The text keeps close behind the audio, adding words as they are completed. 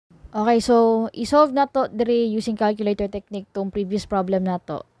Okay, so isolve na to diri using calculator technique tong previous problem na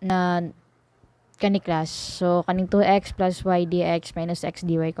to na kani class. So kaning 2x plus y dx minus x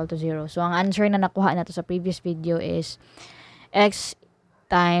dy equal to 0. So ang answer na nakuha nato sa previous video is x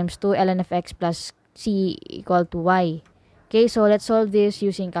times 2 ln of x plus c equal to y. Okay, so let's solve this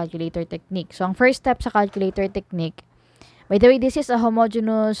using calculator technique. So ang first step sa calculator technique, by the way, this is a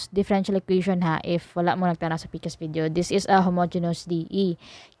homogeneous differential equation ha. If wala mo nagtana sa previous video, this is a homogeneous DE.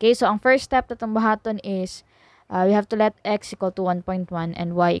 Okay, so ang first step na itong bahaton is we have to let x equal to 1.1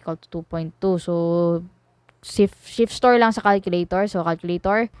 and y equal to 2.2. So shift store lang sa calculator. So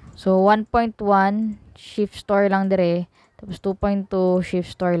calculator. So 1.1 shift store lang dire. Tapos 2.2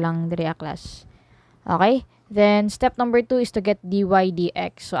 shift store lang dire a class. Okay? Then step number 2 is to get dy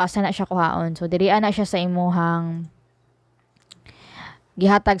dx. So asa na siya kuhaon? So diri na siya sa imuhang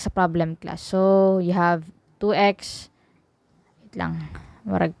gihatag sa problem class. So you have 2x. Wait lang.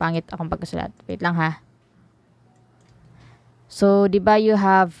 Marag pangit akong pagkasulat. Wait lang ha. So, di ba you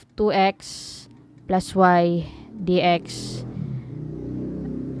have 2x plus y dx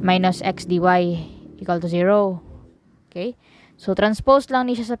minus x dy equal to 0. Okay? So, transpose lang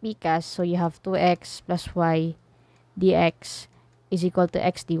ni siya sa PCAS. So, you have 2x plus y dx is equal to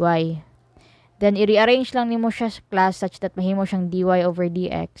x dy. Then, i-rearrange lang ni mo siya sa class such that mahimo siyang dy over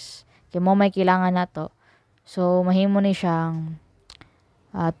dx. Kaya mo may kailangan na to. So, mahimo ni siyang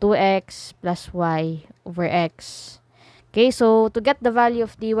 2x plus y over x. Okay, so to get the value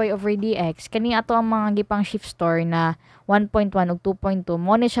of dy over dx, kani ato ang mga gipang shift store na 1.1 ug 2.2,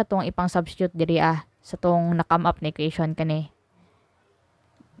 mo ni siya tong ipang substitute diri sa tong na-come up na equation kani.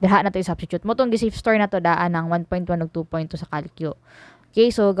 Diha na to i-substitute. Mo tong gi-shift store na to daan ng 1.1 ug 2.2 sa calcu.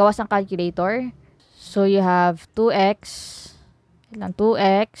 Okay, so gawas ang calculator. So you have 2x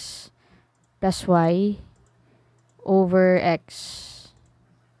plus y over x.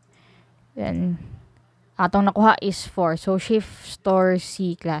 Then atong nakuha is 4. So, shift store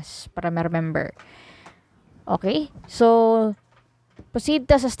C class para ma-remember. Okay? So, proceed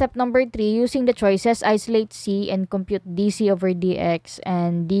ta sa step number 3. Using the choices, isolate C and compute dc over dx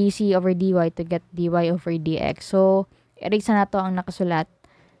and dc over dy to get dy over dx. So, erase na to ang nakasulat.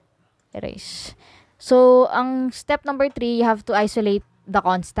 Erase. So, ang step number 3, you have to isolate the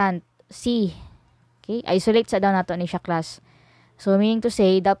constant C. Okay? Isolate sa daw nato ni siya class. So, meaning to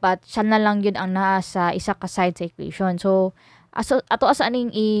say, dapat siya na lang yun ang naa sa isa ka side sa equation. So, ato asa aning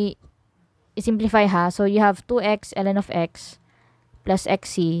i-simplify ha. So, you have 2x ln of x plus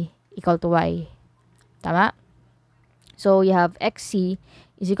xc equal to y. Tama? So, you have xc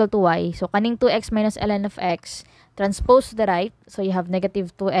is equal to y. So, kaning 2x minus ln of x, transpose to the right. So, you have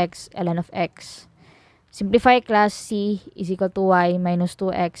negative 2x ln of x. Simplify class c is equal to y minus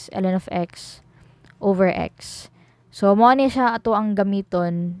 2x ln of x over x. So, mo ni siya ato ang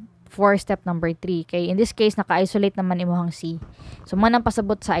gamiton for step number 3. Okay? In this case, naka-isolate naman imuhang C. So, mo nang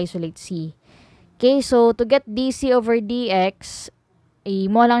pasabot sa isolate C. Okay? So, to get dc over dx,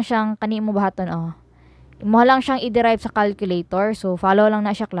 mo lang siyang, kani mo bahaton, mo lang siyang i-derive sa calculator. So, follow lang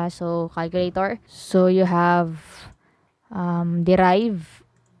na siya class. So, calculator. So, you have derive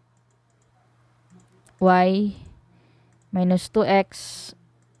y minus 2x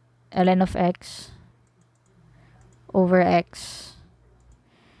ln of x over x.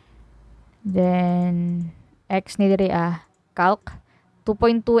 Then, x ni diri calc.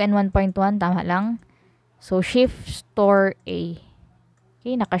 2.2 and 1.1, tama lang. So, shift store A.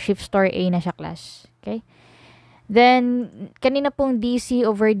 Okay, naka-shift store A na siya class. Okay. Then, kanina pong dc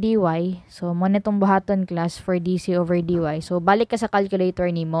over dy. So, mo nitong buhaton class for dc over dy. So, balik ka sa calculator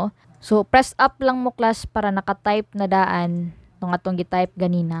nimo. So, press up lang mo class para naka-type na daan itong atong gi-type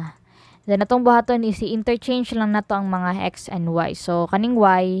ganina. Then, atong buhaton is i-interchange lang na to ang mga x and y. So, kaning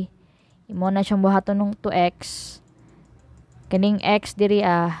y, imo na siyang buhaton ng 2x. Kaning x diri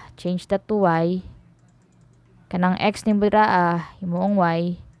change that to y. Kanang x ni bira himuong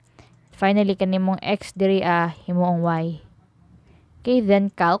y. Finally, kanimong x diri himuong y. Okay,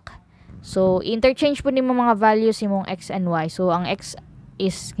 then calc. So, interchange po nimo mga values imong x and y. So, ang x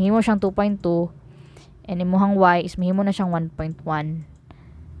is himo siyang 2.2 and imong y is mahimo na siyang 1.1.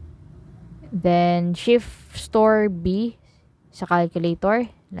 Then, shift store B sa calculator,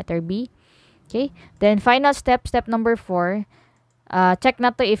 letter B. Okay. Then, final step, step number 4. Check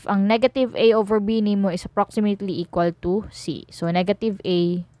na to if ang negative A over B nimo is approximately equal to C. So, negative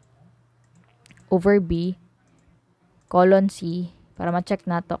A over B colon C para ma-check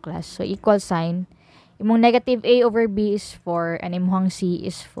na to class. So, equal sign. Imong negative A over B is 4 and imong C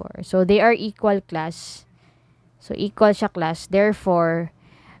is 4. So, they are equal class. So, equal siya class. Therefore,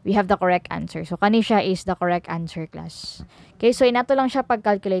 we have the correct answer. So, kani siya is the correct answer, class. Okay, so inato lang siya pag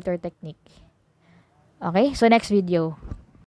calculator technique. Okay, so next video.